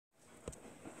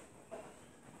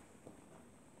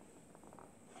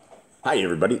Hi,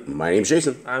 everybody. My name's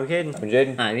Jason. I'm Caden. I'm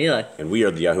Jaden. I'm Eli. And we are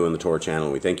the Yahoo and the Torah channel.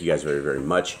 And we thank you guys very, very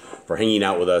much for hanging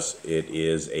out with us. It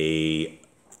is a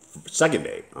second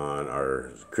day on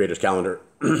our creator's calendar.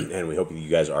 And we hope you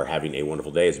guys are having a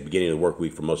wonderful day. It's the beginning of the work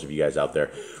week for most of you guys out there.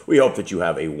 We hope that you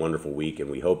have a wonderful week. And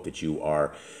we hope that you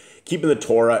are keeping the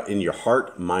Torah in your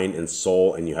heart, mind, and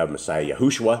soul. And you have Messiah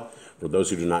Yahushua. For those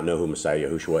who do not know who Messiah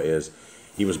Yahushua is,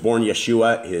 he was born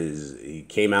Yeshua. He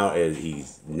came out as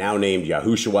he's now named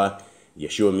Yahushua.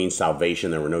 Yeshua means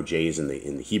salvation. There were no J's in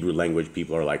the Hebrew language.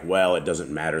 People are like, well, it doesn't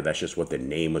matter. That's just what the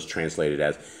name was translated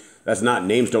as. That's not,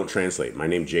 names don't translate. My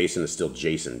name Jason is still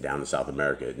Jason down in South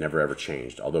America. It never ever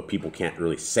changed. Although people can't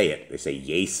really say it. They say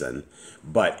Jason,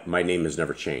 but my name has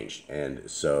never changed. And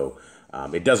so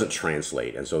it doesn't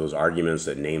translate. And so those arguments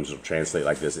that names will translate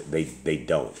like this, they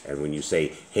don't. And when you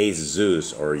say, hey,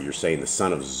 Zeus, or you're saying the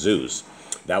son of Zeus,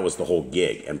 that was the whole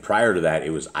gig. And prior to that, it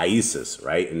was Isis,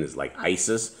 right? And it's like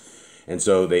Isis. And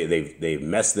so they've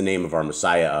messed the name of our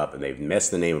Messiah up, and they've messed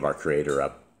the name of our Creator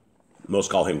up. Most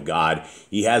call him God.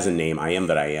 He has a name, I am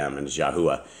that I am, and it's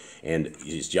Yahuwah. And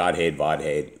he's Yod-Hed,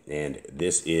 Vod-Hed, and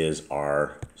this is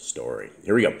our story.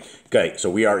 Here we go. Okay, so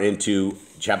we are into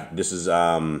chapter, this is,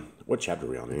 what chapter are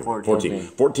we on here? 14.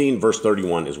 14, verse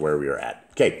 31 is where we are at.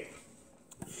 Okay.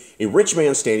 A rich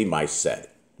man standing by said,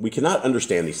 "We cannot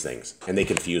understand these things, and they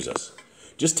confuse us.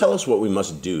 Just tell us what we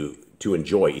must do to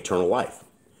enjoy eternal life."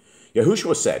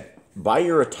 Yahushua said, "By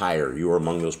your attire you are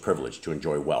among those privileged to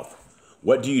enjoy wealth.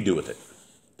 What do you do with it?"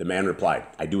 The man replied,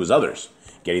 "I do as others,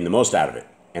 getting the most out of it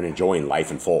and enjoying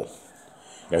life in full."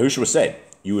 Yahushua said,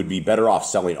 "You would be better off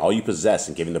selling all you possess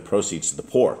and giving the proceeds to the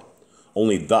poor.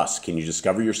 Only thus can you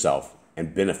discover yourself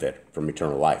and benefit from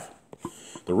eternal life."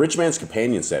 The rich man's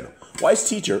companion said, "Wise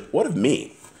teacher, what of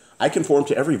me? I conform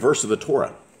to every verse of the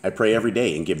Torah. I pray every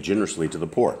day and give generously to the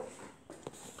poor."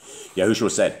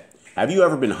 Yahushua said, "Have you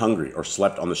ever been hungry or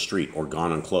slept on the street or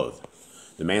gone unclothed?"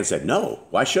 The man said, "No,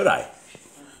 why should I?"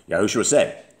 Yahushua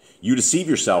said, "You deceive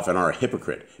yourself and are a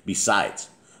hypocrite. Besides,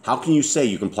 how can you say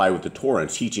you comply with the Torah and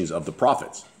teachings of the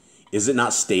prophets? Is it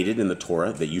not stated in the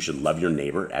Torah that you should love your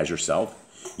neighbor as yourself?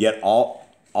 Yet all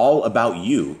about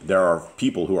you there are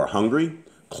people who are hungry,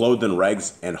 clothed in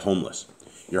rags, and homeless.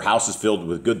 Your house is filled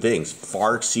with good things,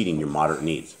 far exceeding your moderate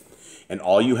needs. And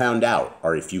all you hand out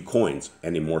are a few coins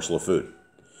and a morsel of food.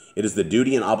 It is the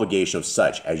duty and obligation of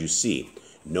such as you see.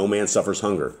 No man suffers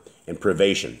hunger and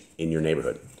privation in your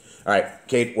neighborhood." All right,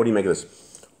 Kate, what do you make of this?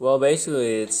 Well,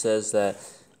 basically, it says that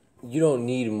you don't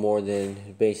need more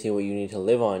than basically what you need to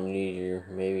live on. You need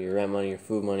maybe your rent money, your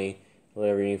food money,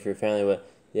 whatever you need for your family. But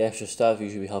the extra stuff you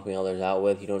should be helping others out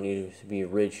with. You don't need to be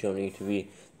rich. You don't need to be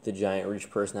the giant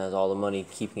rich person that has all the money,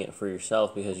 keeping it for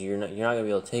yourself, because you're not going to be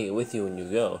able to take it with you when you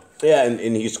go. Yeah,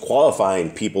 and he's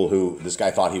qualifying people who this guy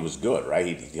thought he was good, right?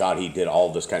 He thought he did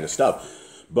all this kind of stuff.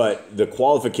 But the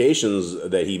qualifications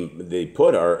that they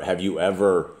put are, have you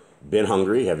ever been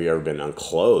hungry? Have you ever been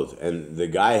unclothed? And the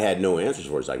guy had no answers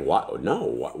for it. He's like, what?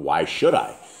 No, why should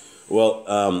I? Well,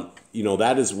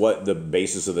 that is what the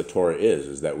basis of the Torah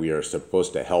is that we are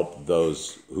supposed to help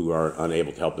those who are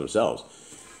unable to help themselves.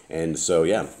 And so,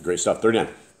 yeah, great stuff. 39.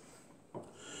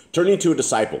 Turning to a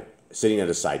disciple sitting at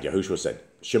his side, Yahushua said,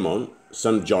 "Shimon,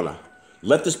 son of Jonah,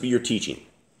 let this be your teaching.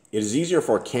 It is easier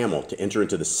for a camel to enter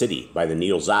into the city by the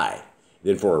needle's eye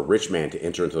than for a rich man to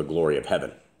enter into the glory of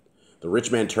heaven." The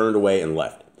rich man turned away and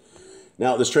left.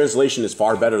 Now, this translation is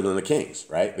far better than the king's,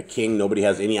 right? The king, nobody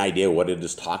has any idea what it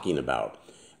is talking about.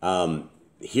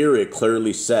 Here it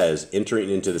clearly says entering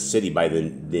into the city by the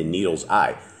needle's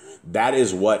eye. That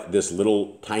is what this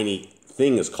little tiny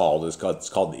thing is called. It's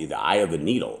called the eye of the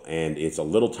needle. And it's a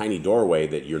little tiny doorway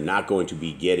that you're not going to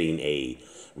be getting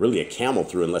really a camel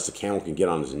through unless a camel can get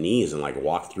on his knees and like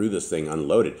walk through this thing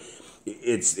unloaded.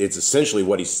 It's essentially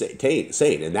what he's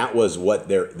saying. And that was what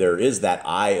there is that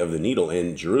eye of the needle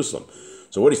in Jerusalem.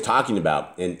 So what he's talking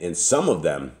about, and some of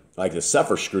them, like the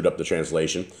Sefer, screwed up the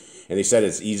translation. And they said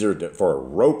it's easier for a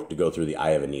rope to go through the eye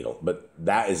of a needle. But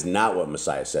that is not what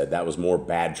Messiah said. That was more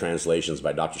bad translations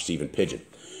by Dr. Stephen Pidgeon.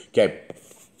 Okay,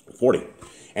 40.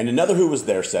 And another who was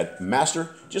there said,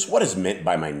 "Master, just what is meant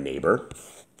by my neighbor?"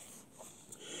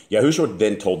 Yahushua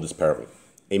then told this parable.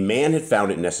 A man had found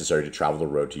it necessary to travel the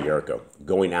road to Jericho,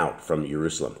 going out from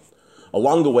Jerusalem.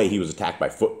 Along the way, he was attacked by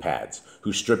footpads,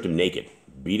 who stripped him naked,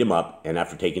 beat him up, and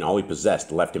after taking all he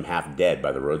possessed, left him half dead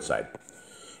by the roadside.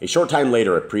 A short time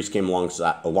later, a priest came along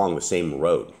the same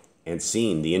road, and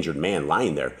seeing the injured man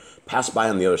lying there, passed by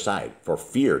on the other side, for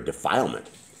fear defilement.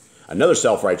 Another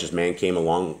self-righteous man came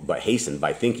along, but hastened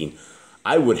by thinking,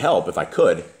 "I would help if I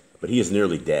could, but he is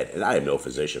nearly dead, and I am no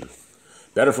physician.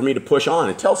 Better for me to push on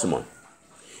and tell someone."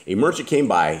 A merchant came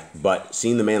by, but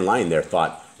seeing the man lying there,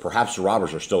 thought, perhaps the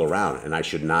robbers are still around, and I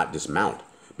should not dismount.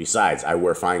 Besides, I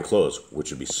wear fine clothes, which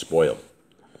would be spoiled.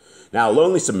 Now a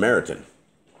lonely Samaritan,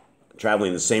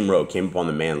 traveling the same road, came upon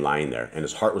the man lying there, and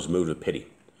his heart was moved with pity.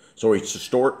 So he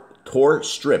tore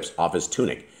strips off his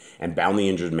tunic and bound the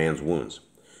injured man's wounds.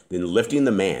 Then lifting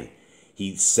the man,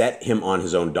 he set him on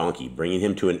his own donkey, bringing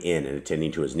him to an inn and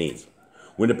attending to his needs.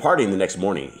 When departing the next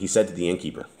morning, he said to the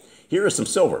innkeeper, here is some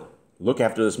silver. Look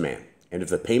after this man, and if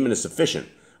the payment is sufficient,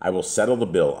 I will settle the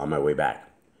bill on my way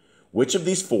back. Which of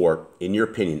these four, in your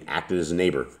opinion, acted as a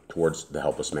neighbor towards the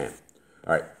helpless man?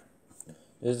 All right.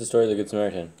 This is the story of the Good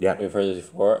Samaritan. Yeah. We've heard this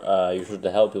before. You're supposed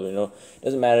to help people, It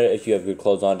doesn't matter if you have good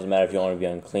clothes on. It doesn't matter if you want to be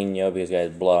unclean, because the guy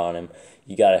has blood on him.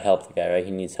 You got to help the guy, right? He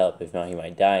needs help. If not, he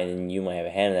might die, and then you might have a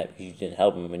hand in that because you didn't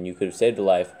help him, and you could have saved a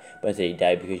life, but instead he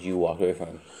died because you walked away from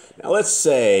him. Now let's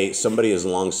say somebody is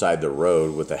alongside the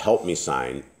road with a help me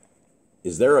sign.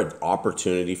 Is there an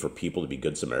opportunity for people to be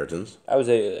good Samaritans? I would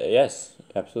say yes,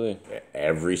 absolutely.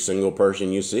 Every single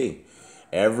person you see.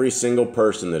 Every single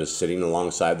person that is sitting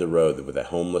alongside the road with a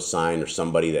homeless sign or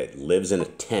somebody that lives in a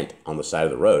tent on the side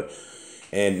of the road.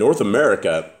 And North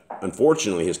America,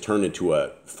 unfortunately, has turned into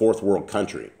a fourth world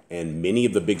country. And many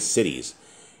of the big cities,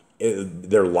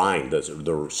 they're lined.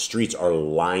 The streets are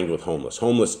lined with homeless.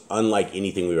 Homeless unlike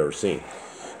anything we've ever seen.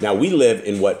 Now, we live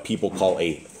in what people call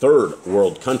a third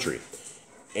world country.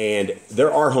 And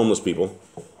there are homeless people,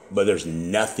 but there's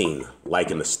nothing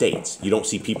like in the States. You don't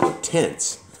see people in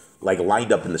tents, like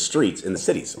lined up in the streets in the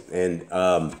cities. And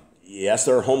yes,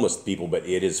 there are homeless people, but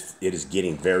it is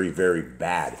getting very, very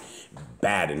bad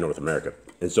in North America.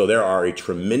 And so there are a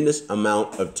tremendous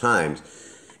amount of times,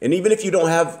 and even if you don't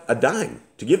have a dime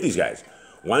to give these guys,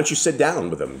 why don't you sit down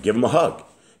with them, give them a hug,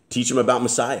 teach them about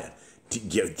Messiah,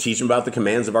 teach them about the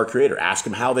commands of our Creator, ask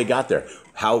them how they got there,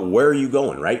 where are you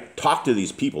going, right? Talk to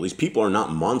these people. These people are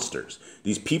not monsters.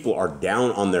 These people are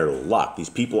down on their luck. These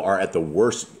people are at the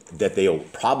worst that they'll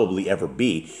probably ever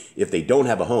be if they don't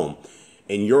have a home.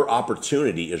 And your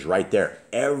opportunity is right there.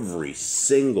 Every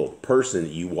single person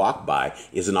that you walk by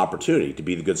is an opportunity to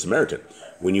be the Good Samaritan.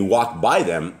 When you walk by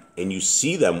them and you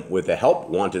see them with a help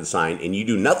wanted sign and you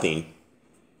do nothing,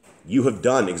 you have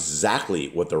done exactly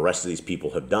what the rest of these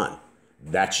people have done.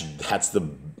 That's the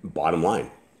bottom line.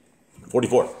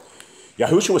 44.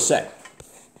 Yahushua said,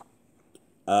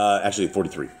 actually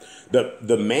 43.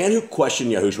 The man who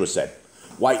questioned Yahushua said,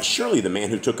 why, surely the man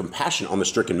who took compassion on the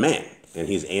stricken man. And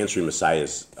he's answering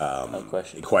Messiah's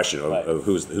question of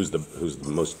who's the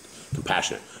most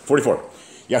compassionate. 44.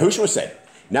 Yahushua said,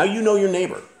 now you know your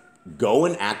neighbor. Go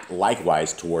and act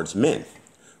likewise towards men.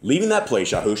 Leaving that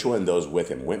place, Yahushua and those with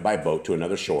him went by boat to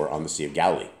another shore on the Sea of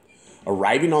Galilee.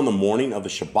 Arriving on the morning of the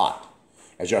Shabbat,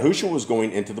 as Yahushua was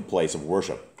going into the place of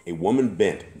worship, a woman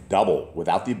bent double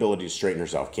without the ability to straighten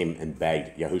herself came and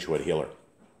begged Yahushua to heal her.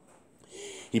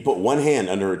 He put one hand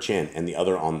under her chin and the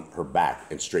other on her back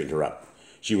and straightened her up.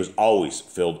 She was always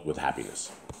filled with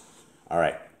happiness. All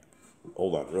right,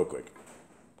 hold on real quick.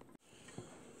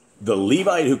 The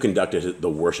Levite who conducted the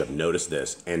worship noticed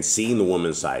this, and seeing the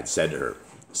woman's side, said to her,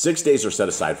 6 days are set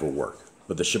aside for work,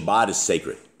 but the Shabbat is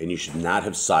sacred, and you should not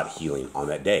have sought healing on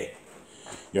that day.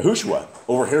 Yahushua,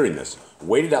 overhearing this,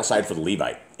 waited outside for the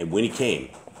Levite, and when he came,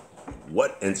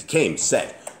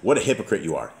 said, what a hypocrite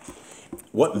you are.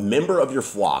 What member of your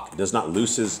flock does not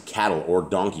loose his cattle or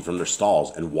donkey from their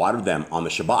stalls and water them on the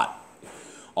Shabbat?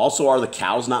 Also are the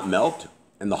cows not milked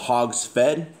and the hogs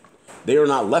fed? They are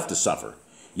not left to suffer.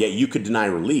 Yet you could deny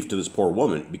relief to this poor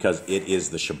woman because it is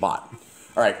the Shabbat.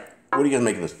 All right, what do you guys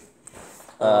make of this?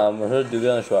 We're supposed to do good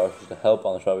on the Shabbat. We're supposed to help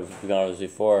on the Shabbat. We've gone over this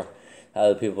before. How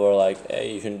the people are like,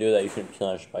 hey, you shouldn't do that. You shouldn't kill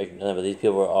on the Shabbat. You shouldn't do that. But these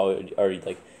people are already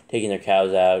like taking their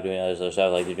cows out, doing other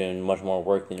stuff. Like they're doing much more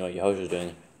work than what Yahushua's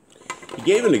doing. He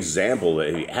gave an example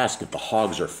that he asked if the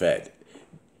hogs are fed.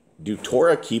 Do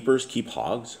Torah keepers keep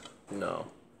hogs? No.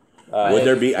 Would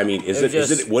there be? I mean,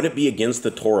 would it be against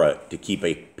the Torah to keep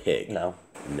a pig? No.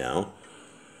 No.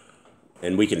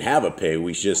 And we can have a pig.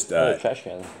 We just trash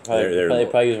cans.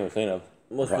 Probably use them for cleanup.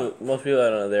 Most people I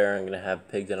know there aren't gonna have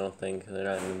pigs. I don't think they're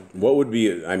not. What would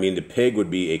be? I mean, the pig would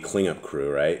be a cleanup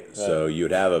crew, right? So you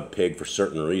would have a pig for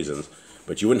certain reasons,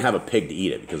 but you wouldn't have a pig to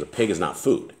eat it because a pig is not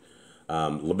food.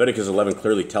 Leviticus 11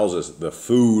 clearly tells us the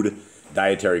food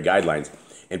dietary guidelines,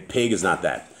 and pig is not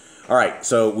that. All right,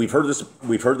 so we've heard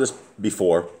this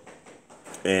before,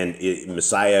 and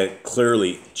Messiah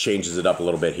clearly changes it up a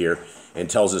little bit here and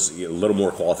tells us a little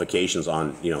more qualifications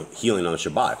on healing on the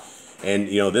Shabbat. And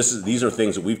these are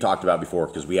things that we've talked about before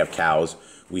because we have cows.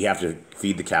 We have to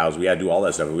feed the cows. We got to do all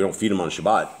that stuff. If we don't feed them on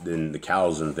Shabbat, then the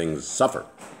cows and things suffer.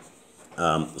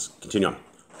 Let's continue on.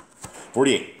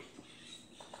 48.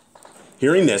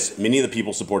 Hearing this, many of the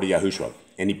people supported Yahushua,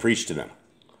 and he preached to them.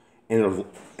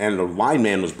 And a blind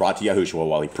man was brought to Yahushua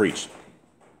while he preached.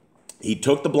 He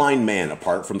took the blind man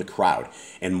apart from the crowd,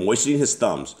 and moistening his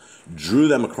thumbs, drew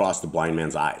them across the blind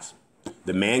man's eyes.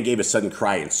 The man gave a sudden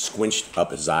cry and squinched up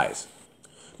his eyes.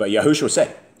 But Yahushua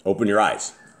said, "Open your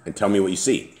eyes, and tell me what you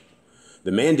see."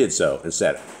 The man did so, and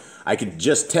said, "I could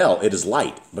just tell it is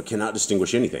light, but cannot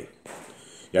distinguish anything."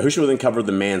 Yahushua then covered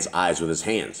the man's eyes with his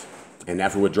hands, and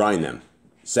after withdrawing them,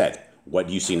 said, "What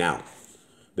do you see now?"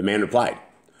 The man replied,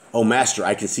 "O Master,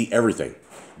 I can see everything,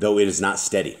 though it is not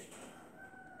steady."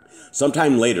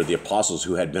 Sometime later, the apostles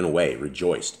who had been away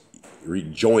rejoined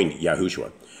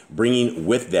Yahushua, bringing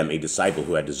with them a disciple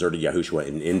who had deserted Yahushua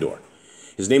in Endor.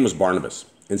 His name was Barnabas.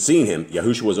 And seeing him,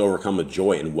 Yahushua was overcome with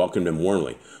joy and welcomed him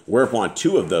warmly. Whereupon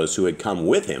 2 of those who had come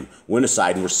with him went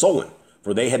aside and were sullen,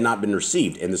 for they had not been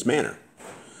received in this manner.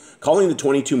 Calling the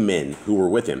 22 men who were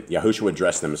with him, Yahushua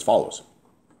addressed them as follows.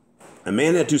 A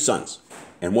man had 2 sons,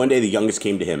 and one day the youngest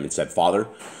came to him and said, "Father,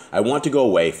 I want to go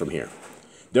away from here.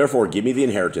 Therefore give me the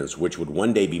inheritance which would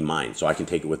one day be mine, so I can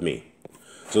take it with me."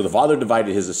 So the father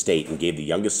divided his estate and gave the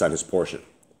youngest son his portion.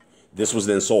 This was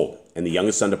then sold, and the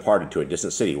youngest son departed to a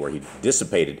distant city where he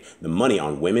dissipated the money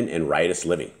on women and riotous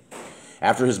living.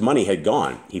 After his money had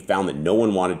gone, he found that no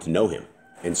one wanted to know him,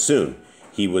 and soon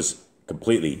he was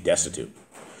completely destitute.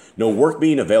 No work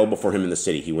being available for him in the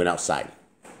city, he went outside.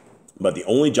 But the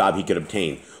only job he could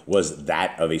obtain was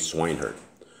that of a swineherd.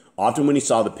 Often when he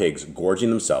saw the pigs gorging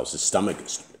themselves,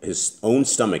 his own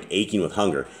stomach aching with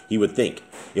hunger, he would think,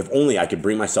 "If only I could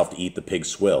bring myself to eat the pig's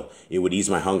swill, it would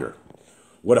ease my hunger.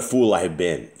 What a fool I have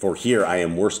been, for here I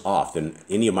am worse off than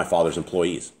any of my father's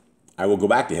employees. I will go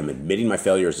back to him, admitting my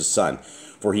failure as a son,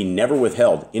 for he never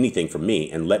withheld anything from me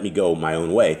and let me go my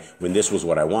own way when this was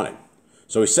what I wanted."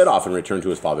 So he set off and returned to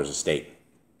his father's estate.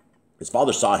 His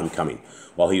father saw him coming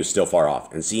while he was still far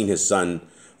off, and seeing his son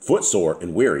footsore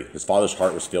and weary, his father's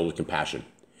heart was filled with compassion.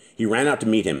 He ran out to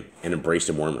meet him and embraced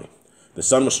him warmly. The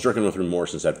son was stricken with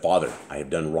remorse and said, "Father, I have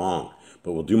done wrong,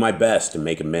 but will do my best to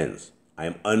make amends. I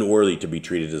am unworthy to be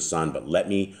treated as a son, but let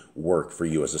me work for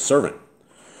you as a servant."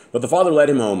 But the father led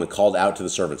him home and called out to the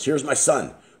servants, "Here is my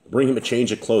son. Bring him a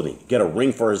change of clothing. Get a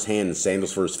ring for his hand and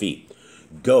sandals for his feet.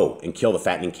 Go and kill the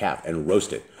fattening calf and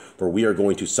roast it, for we are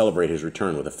going to celebrate his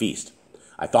return with a feast.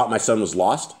 I thought my son was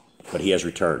lost, but he has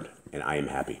returned, and I am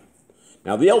happy."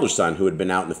 Now the elder son, who had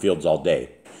been out in the fields all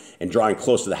day, and drawing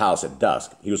close to the house at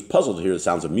dusk, he was puzzled to hear the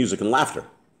sounds of music and laughter.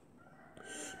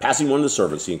 Passing one of the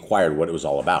servants, he inquired what it was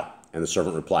all about, and the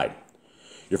servant replied,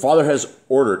 "Your father has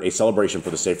ordered a celebration for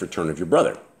the safe return of your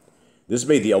brother." This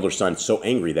made the elder son so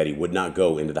angry that he would not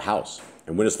go into the house.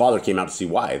 And when his father came out to see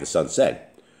why, the son said,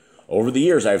 "Over the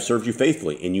years I have served you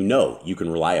faithfully, and you know you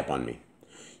can rely upon me.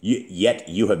 Yet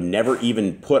you have never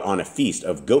even put on a feast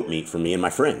of goat meat for me and my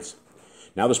friends.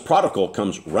 Now this prodigal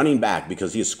comes running back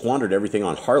because he has squandered everything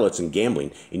on harlots and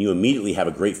gambling, and you immediately have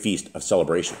a great feast of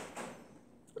celebration."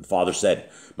 The father said,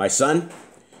 "My son,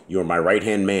 you are my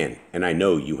right-hand man, and I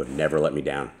know you have never let me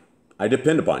down. I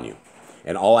depend upon you,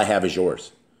 and all I have is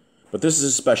yours. But this is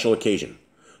a special occasion,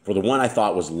 for the one I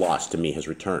thought was lost to me has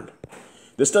returned.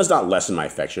 This does not lessen my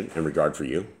affection and regard for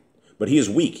you, but he is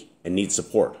weak and needs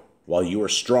support, while you are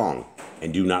strong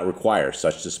and do not require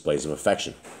such displays of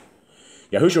affection."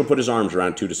 Yahushua put his arms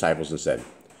around 2 disciples and said,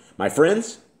 "My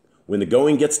friends, when the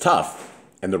going gets tough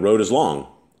and the road is long,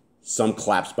 some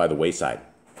collapse by the wayside.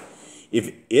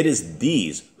 If it is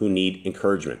these who need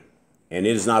encouragement, and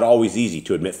it is not always easy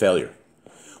to admit failure.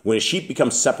 When a sheep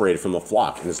becomes separated from the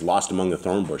flock and is lost among the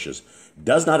thorn bushes,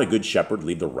 does not a good shepherd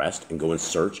leave the rest and go in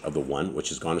search of the one which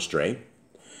has gone astray?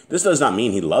 This does not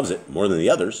mean he loves it more than the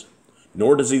others,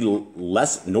 nor does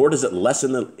it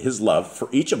lessen his love for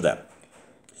each of them."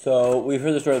 So we've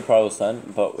heard the story of the prodigal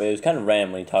son, but it was kind of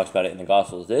random when he talks about it in the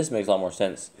Gospels. This makes a lot more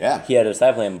sense. Yeah. He had a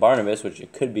disciple named Barnabas, which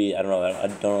it could be, I don't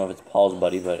know if it's Paul's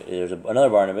buddy, but there's another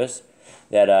Barnabas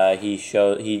that he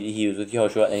was with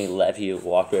Yehoshua and he left. He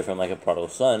walked away from like a prodigal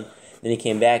son. Then he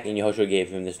came back and Yehoshua gave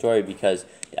him the story because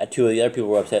 2 of the other people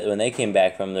were upset when they came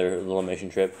back from their little mission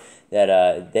trip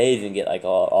that they didn't get like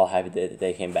all happy that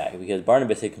they came back because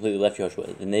Barnabas had completely left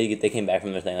Yehoshua and they came back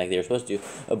from their thing like they were supposed to.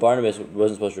 But Barnabas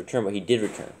wasn't supposed to return, but he did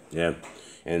return. Yeah,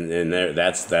 and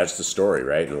that's the story,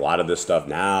 right? And a lot of this stuff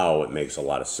now, it makes a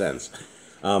lot of sense.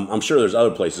 I'm sure there's other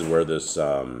places where this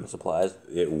applies.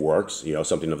 It works,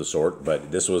 something of the sort, but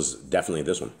this was definitely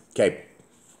this one. Okay,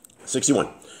 61.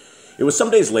 It was some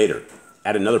days later,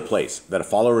 at another place, that a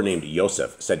follower named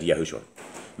Yosef said to Yahushua,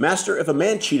 "Master, if a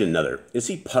man cheat another, is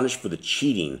he punished for the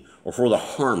cheating or for the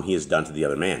harm he has done to the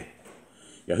other man?"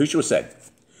 Yahushua said,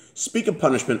 "Speak of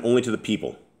punishment only to the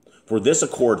people, for this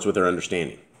accords with their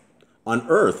understanding. On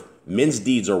earth, men's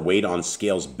deeds are weighed on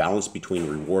scales balanced between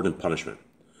reward and punishment,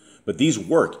 but these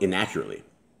work inaccurately.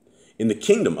 In the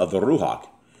kingdom of the Ruach,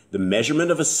 the measurement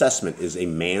of assessment is a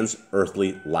man's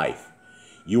earthly life.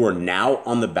 You are now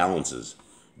on the balances.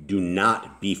 Do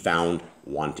not be found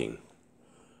wanting.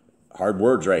 Hard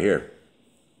words right here,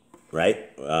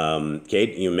 right?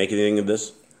 Kate, you make anything of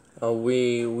this?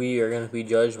 We are going to be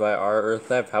judged by our earth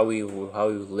life, how we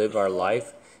live our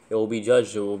life. It will be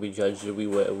judged. It will be judged. We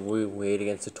weighed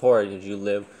against the Torah. Did you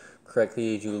live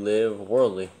correctly? Did you live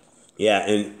worldly? Yeah,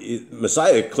 and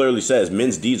Messiah clearly says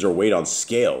men's deeds are weighed on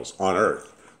scales on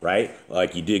earth, right?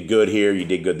 Like you did good here, you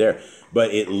did good there.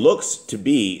 But it looks to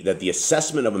be that the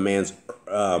assessment of a man's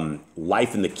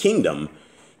life in the kingdom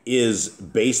is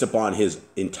based upon his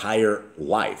entire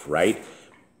life, right?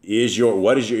 Is your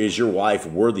life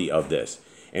worthy of this?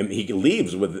 And he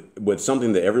leaves with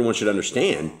something that everyone should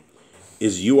understand.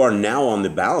 Is you are now on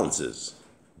the balances.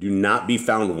 Do not be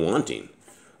found wanting,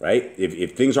 right?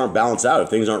 If things aren't balanced out, if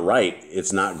things aren't right,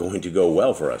 it's not going to go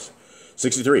well for us.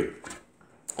 63.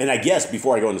 And I guess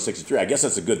before I go into 63, I guess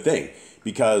that's a good thing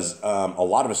because a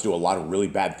lot of us do a lot of really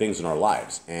bad things in our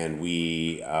lives. And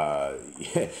we,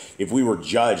 if we were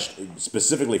judged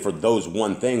specifically for those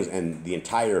one things and the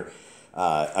entire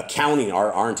accounting,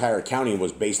 our entire accounting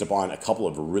was based upon a couple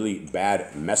of really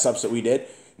bad mess ups that we did,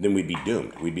 then we'd be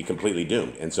doomed. We'd be completely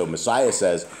doomed. And so Messiah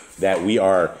says that we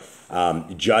are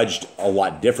judged a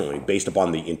lot differently based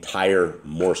upon the entire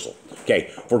morsel.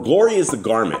 Okay, for glory is the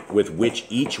garment with which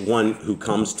each one who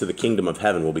comes to the kingdom of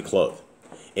heaven will be clothed.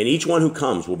 And each one who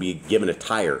comes will be given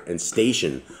attire and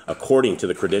station according to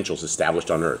the credentials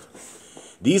established on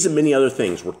earth. These and many other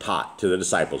things were taught to the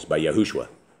disciples by YHWH,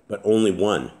 but only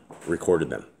one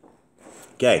recorded them.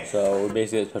 Okay. So we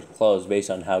basically just put clothes based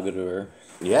on how good we were.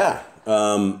 Yeah.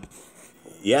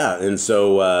 And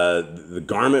so the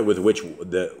garment with which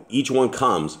each one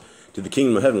comes to the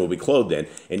kingdom of heaven will be clothed in,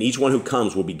 and each one who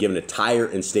comes will be given attire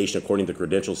and station according to the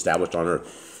credentials established on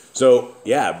earth. So,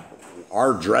 yeah,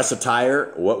 our dress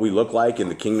attire, what we look like in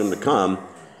the kingdom to come,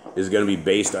 is going to be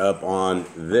based up on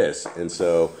this. And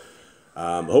so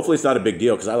hopefully it's not a big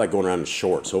deal because I like going around in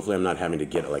shorts. Hopefully I'm not having to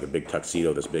get like a big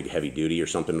tuxedo that's big heavy duty or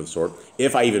something of the sort.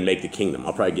 If I even make the kingdom,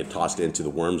 I'll probably get tossed into the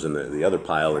worms in the other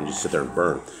pile and just sit there and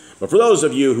burn. But for those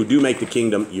of you who do make the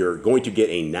kingdom, you're going to get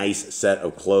a nice set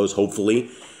of clothes, hopefully.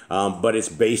 But it's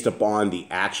based upon the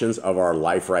actions of our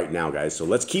life right now, guys. So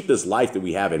let's keep this life that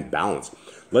we have in balance.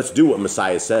 Let's do what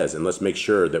Messiah says, and let's make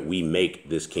sure that we make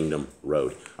this kingdom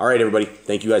road. All right, everybody.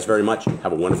 Thank you guys very much.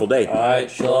 Have a wonderful day. All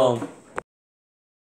right, shalom.